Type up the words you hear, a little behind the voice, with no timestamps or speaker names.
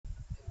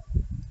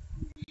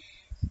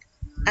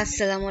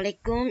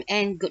Assalamualaikum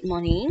and good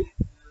morning.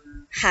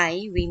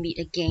 Hi, we meet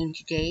again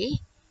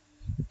today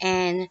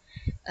and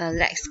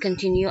let's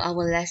continue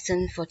our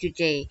lesson for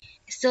today.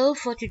 So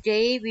for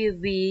today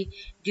we'll be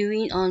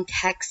doing on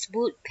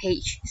textbook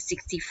page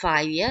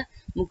 65 ya.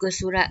 Muka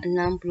surat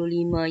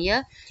 65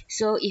 ya.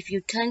 So if you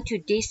turn to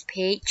this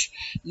page,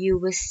 you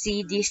will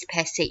see this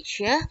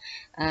passage ya.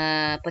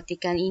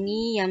 Petikan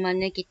ini yang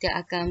mana kita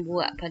akan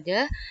buat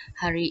pada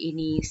hari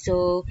ini.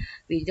 So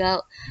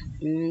without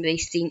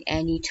wasting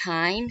any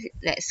time,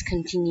 let's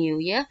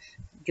continue ya.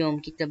 Jom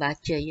kita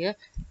baca ya.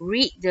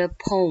 Read the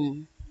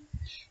poem.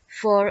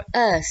 For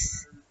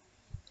us,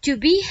 to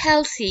be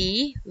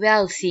healthy,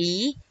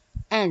 wealthy,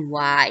 and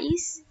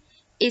wise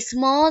is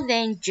more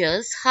than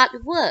just hard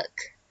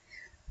work.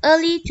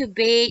 Early to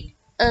bed,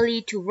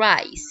 early to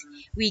rise,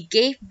 we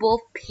gave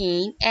both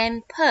pain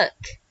and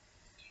perk.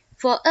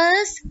 For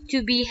us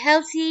to be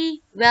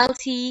healthy,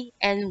 wealthy,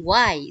 and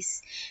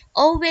wise,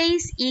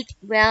 always eat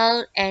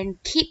well and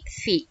keep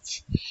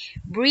fit.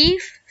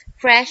 Breathe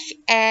fresh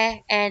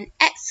air and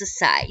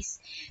exercise.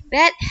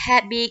 Bad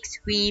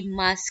habits we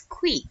must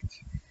quit.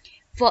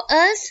 For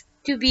us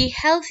to be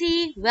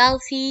healthy,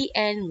 wealthy,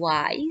 and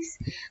wise,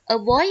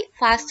 avoid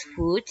fast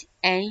food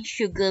and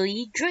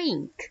sugary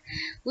drink.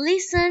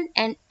 Listen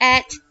and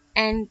act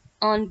and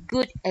on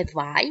good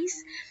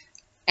advice,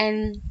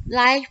 and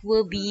life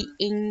will be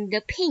in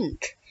the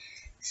pink.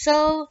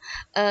 So,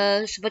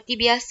 seperti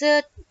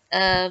biasa,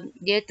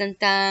 dia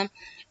tentang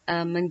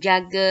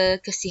menjaga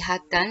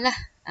kesihatan lah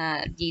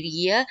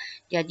diri ya.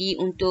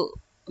 Jadi untuk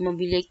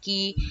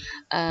memiliki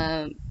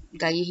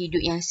gaya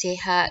hidup yang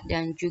sihat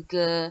dan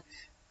juga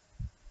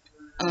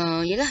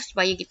yalah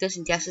supaya kita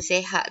sentiasa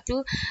sihat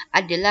tu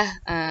adalah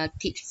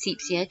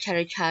tips-tips ya,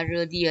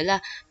 cara-cara dia lah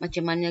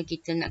macam mana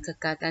kita nak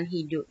kekalkan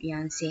hidup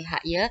yang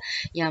sihat ya.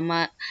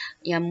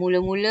 Yang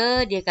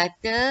mula-mula dia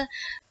kata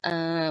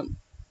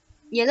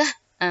yalah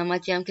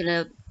macam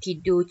kena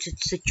tidur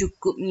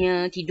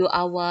secukupnya, tidur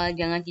awal,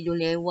 jangan tidur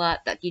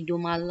lewat, tak tidur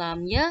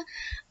malam ya.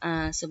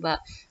 Sebab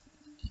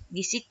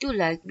di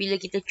situlah bila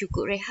kita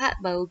cukup rehat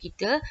baru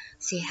kita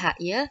sihat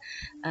ya.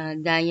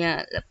 Dan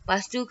yang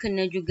lepas tu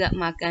kena juga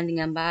makan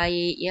dengan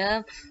baik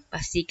ya.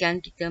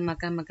 Pastikan kita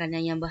makan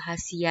makanan yang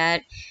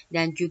berkhasiat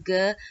dan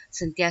juga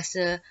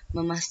sentiasa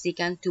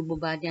memastikan tubuh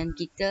badan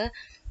kita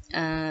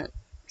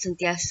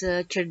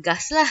sentiasa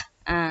cergas lah.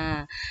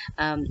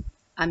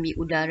 Ambil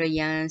udara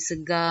yang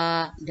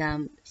segar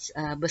dan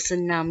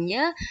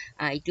bersenamnya.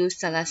 Itu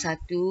salah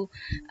satu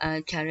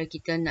cara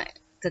kita nak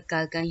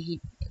kekalkan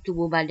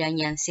tubuh badan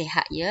yang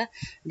sihat ya.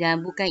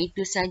 Dan bukan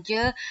itu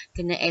saja,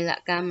 kena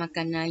elakkan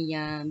makanan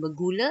yang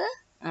bergula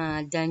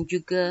dan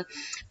juga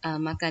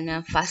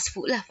makanan fast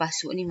food lah.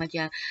 Fast food ni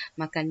macam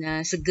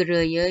makanan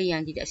segera ya,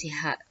 yang tidak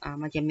sihat.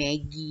 Macam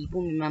Maggi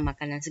pun memang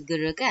makanan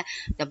segera kan,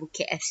 ataupun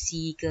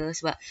KFC ke.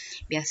 Sebab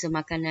biasa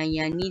makanan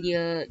yang ni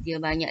dia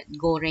banyak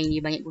goreng,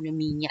 dia banyak guna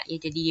minyak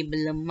ya, jadi dia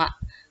berlemak.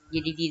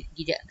 Jadi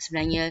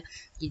sebenarnya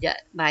tidak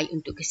baik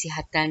untuk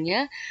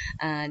kesihatannya.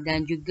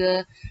 Dan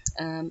juga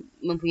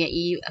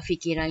mempunyai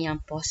fikiran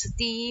yang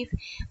positif,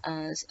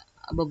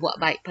 berbuat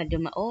baik pada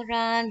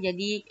orang.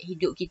 Jadi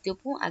hidup kita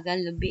pun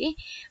akan lebih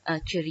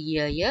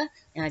ceria ya.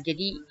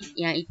 Jadi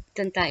yang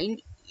tentang ini,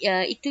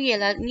 itu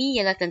ialah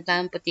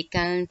tentang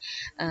petikan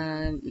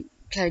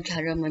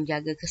cara-cara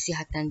menjaga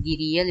kesihatan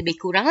diri ya, lebih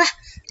kurang lah.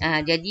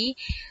 Jadi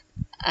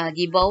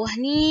di bawah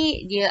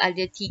ni dia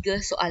ada 3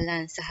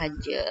 soalan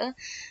sahaja.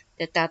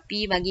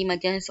 Tetapi bagi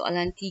macam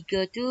soalan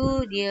 3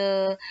 tu,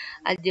 dia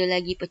ada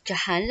lagi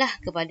pecahan lah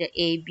kepada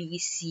A, B,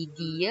 C,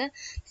 D ya.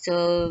 So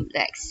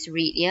let's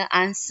read ya.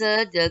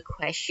 Answer the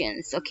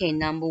questions. Okay,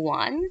 number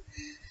 1.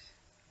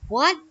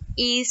 What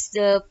is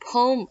the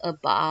poem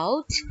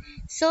about?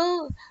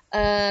 So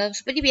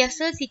seperti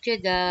biasa, teacher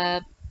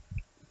dah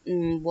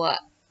buat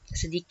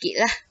sedikit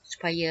lah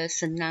supaya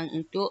senang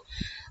untuk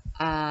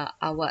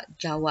awak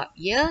jawab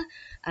ya.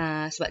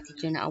 Sebab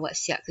teacher nak awak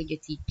siap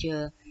kerja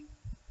teacher.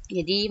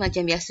 Jadi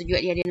macam biasa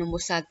juga dia ada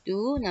nombor 1,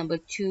 number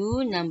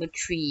 2, number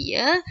 3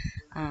 ya.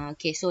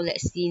 Okay, so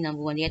let's see number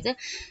 1. Dia kata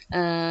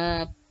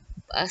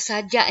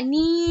sajak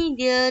ni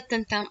dia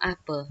tentang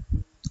apa?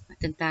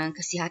 Tentang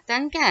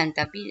kesihatan kan.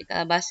 Tapi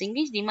bahasa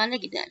Inggeris di mana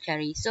kita nak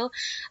cari? So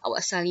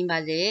awak salin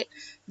balik.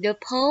 The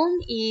poem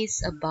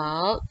is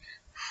about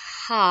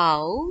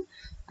how,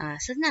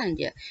 senang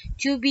je,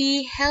 to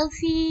be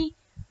healthy,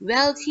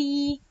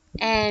 wealthy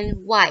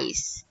and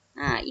wise.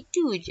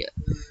 Itu je.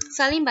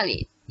 Salin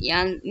balik.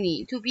 Yang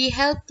ni, to be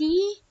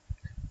healthy,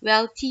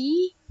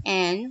 wealthy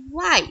and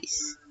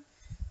wise.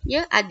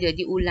 Ya, ada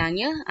diulang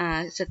ya.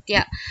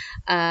 Setiap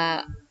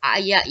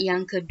ayat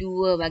yang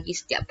kedua bagi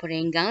setiap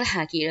perenggang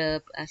lah. Kira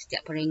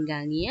setiap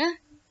perenggang ni ya.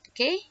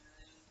 Okay.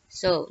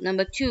 So,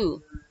 number 2.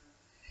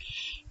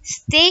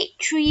 State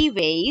 3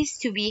 ways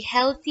to be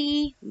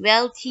healthy,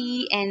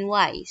 wealthy and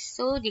wise.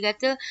 So, dia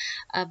kata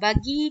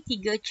bagi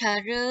 3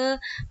 cara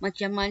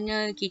macam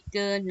mana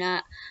kita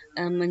nak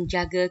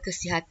menjaga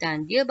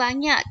kesihatan. Dia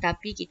banyak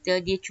tapi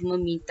dia cuma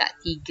minta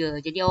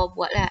 3. Jadi awak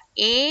buatlah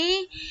A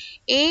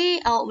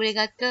awak boleh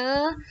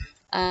kata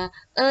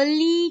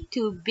early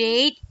to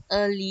bed,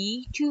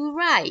 early to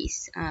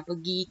rise.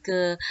 Pergi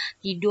ke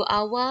tidur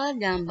awal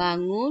dan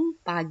bangun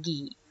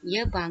pagi.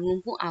 Ya,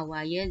 bangun pun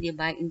awal ya, dia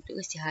baik untuk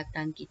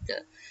kesihatan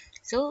kita.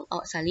 So,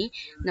 awak salin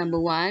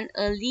number 1,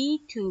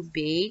 early to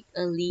bed,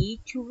 early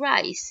to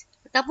rise.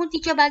 Ataupun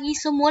teacher bagi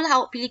semualah,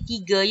 awak pilih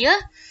 3 ya.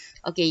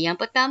 Okey, yang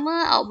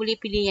pertama awak boleh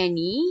pilih yang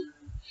ni.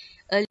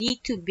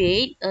 Early to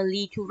bed,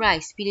 early to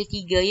rise. Pilih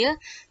 3 ya.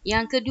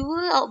 Yang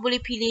kedua awak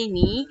boleh pilih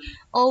ni.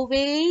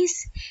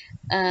 Always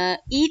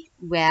eat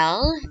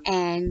well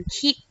and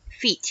keep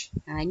fit.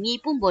 Ni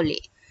pun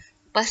boleh.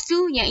 Lepas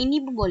tu yang ini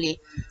pun boleh.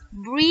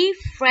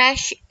 Breathe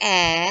fresh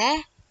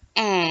air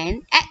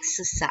and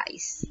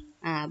exercise.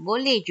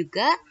 Boleh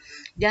juga.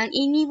 Dan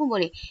ini pun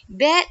boleh.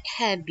 Bad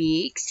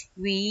habits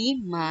we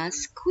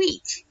must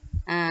quit.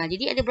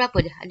 Jadi ada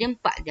berapa dah? Ada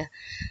 4 dah.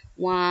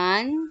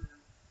 1,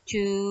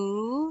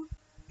 2,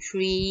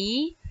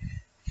 3,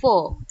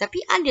 4. Tapi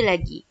ada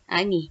lagi.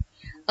 Ni.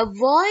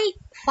 Avoid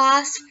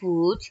fast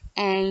food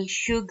and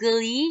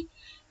sugary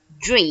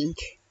drink.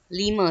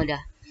 5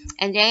 dah.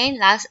 And then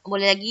last,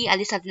 boleh lagi, ada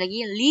satu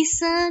lagi.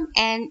 Listen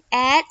and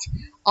act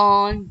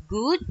on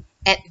good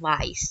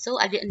advice. So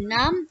ada 6,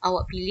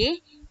 awak pilih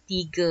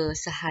 3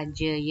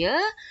 sahaja ya.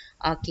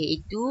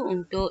 Okay, itu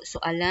untuk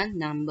soalan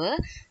number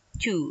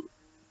 2.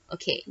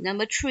 Okay,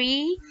 number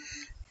 3.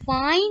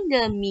 Find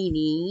the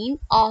meaning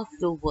of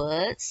the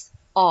words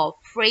or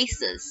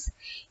phrases.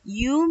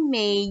 You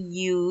may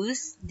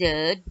use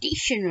the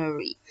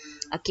dictionary.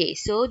 Okay,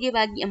 so dia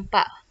bagi 4.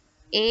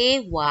 A,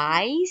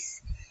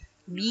 wise.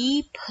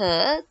 B,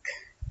 perk.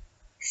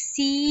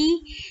 C,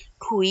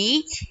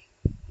 quit.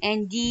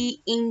 And D,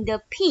 in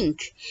the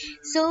pink.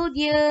 So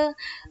dia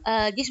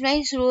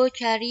sebenarnya suruh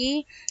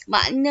cari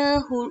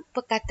makna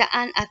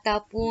perkataan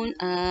ataupun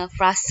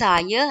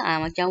frasa ya.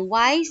 Macam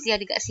wise, dia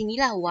ada kat sini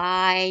lah.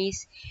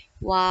 Wise.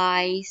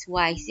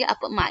 Dia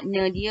apa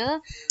makna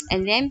dia.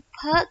 And then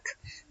perk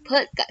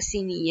kat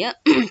sini ya.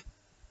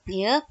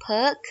 Ya,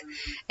 perk.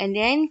 And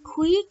then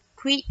quit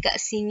kat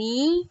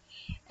sini.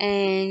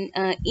 And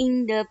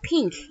in the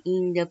pink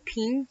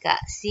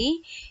kat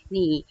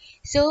sini.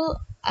 So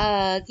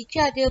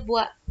teacher ada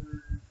buat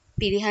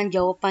pilihan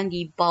jawapan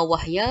di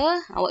bawah ya.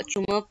 Awak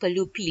cuma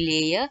perlu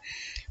pilih ya.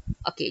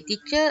 Okay,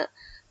 teacher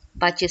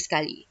baca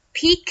sekali.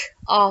 Peak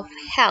of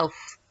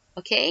health.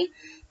 Okay,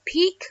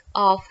 peak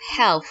of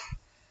health.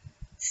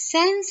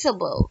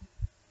 Sensible.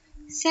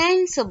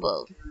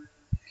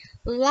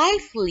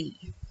 Lively.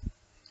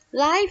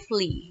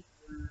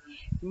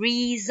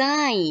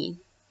 Resign.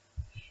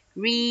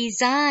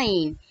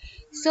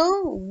 So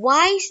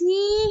wise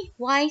ni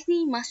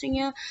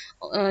maksudnya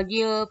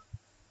dia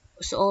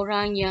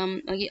orang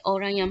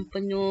yang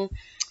penuh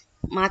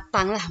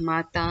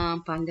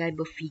matang, pandai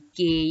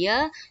berfikir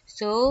ya.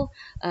 So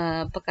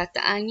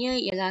perkataannya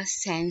ialah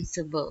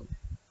sensible.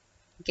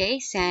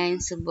 Okay,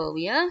 sensible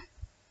ya.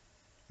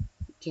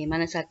 Okay,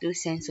 mana satu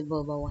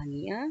sensible bawah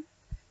ni ya.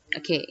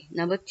 Okay,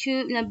 number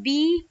 2,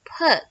 B,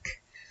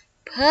 perk.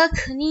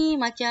 Perk ni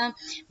macam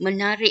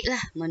menarik,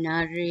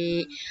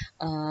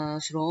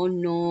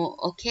 seronok.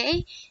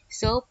 Okay,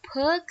 so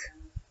perk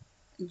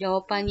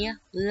jawapannya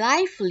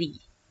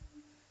lively.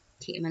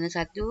 Okay, mana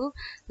satu?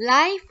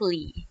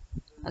 Lively.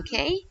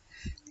 Okay,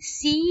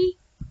 C,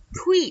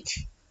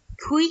 quit.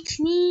 Quit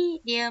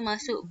ni dia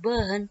masuk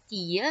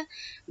berhenti ya.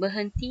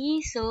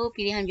 Berhenti, so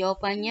pilihan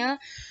jawapannya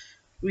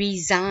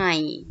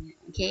resign.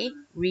 Okay,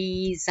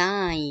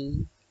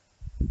 resign.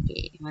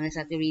 Okay, mana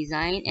satu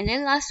resign. And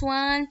then last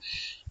one,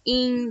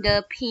 in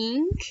the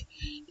pink.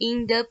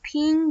 In the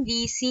pink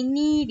di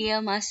sini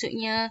dia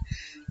maksudnya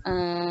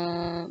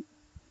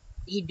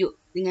hidup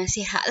dengan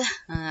sihat lah.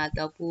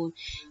 Ataupun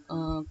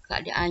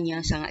keadaan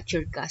yang sangat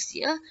cergas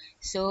ya.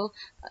 So,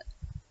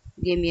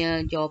 dia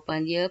punya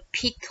jawapan dia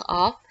peak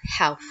of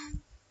health.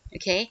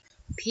 Okay,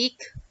 peak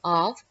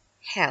of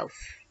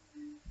health.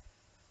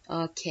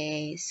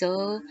 Okay,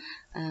 so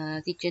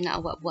teacher nak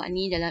awak buat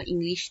ni dalam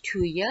English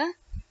 2 ya.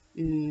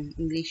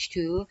 English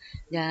 2.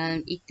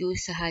 Dan itu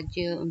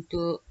sahaja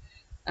untuk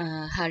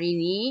hari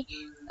ni.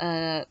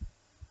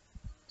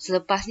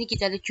 Selepas ni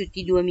kita ada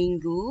cuti 2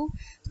 minggu.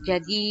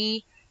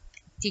 Jadi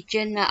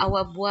teacher nak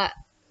awak buat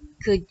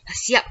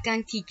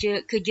siapkan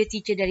kerja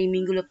teacher dari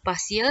minggu lepas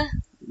ya.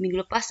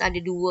 Minggu lepas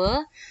ada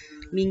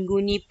 2. Minggu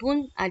ni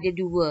pun ada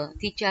 2.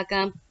 Teacher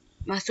akan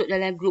masuk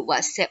dalam grup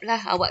WhatsApp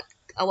lah.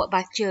 Awak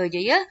baca je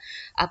ya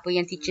apa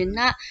yang teacher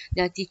nak,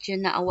 dan teacher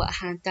nak awak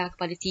hantar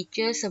kepada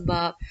teacher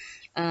sebab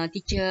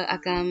teacher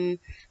akan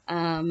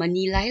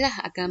menilai lah,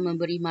 akan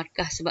memberi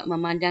markah sebab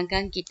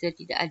memandangkan kita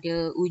tidak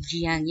ada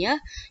ujian ya.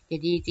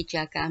 Jadi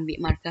teacher akan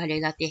ambil markah dari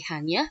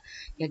latihan ya.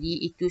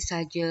 Jadi itu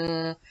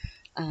saja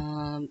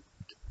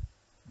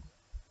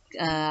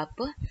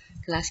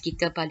kelas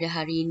kita pada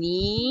hari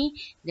ini,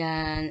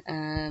 dan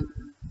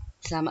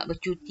selamat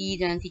bercuti,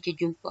 dan teacher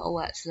jumpa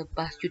awak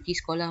selepas cuti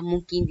sekolah.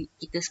 Mungkin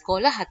kita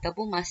sekolah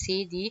ataupun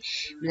masih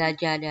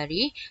belajar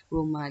dari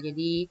rumah.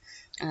 Jadi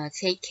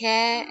take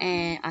care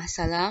and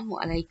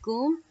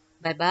Assalamualaikum.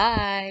 Bye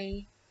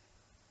bye.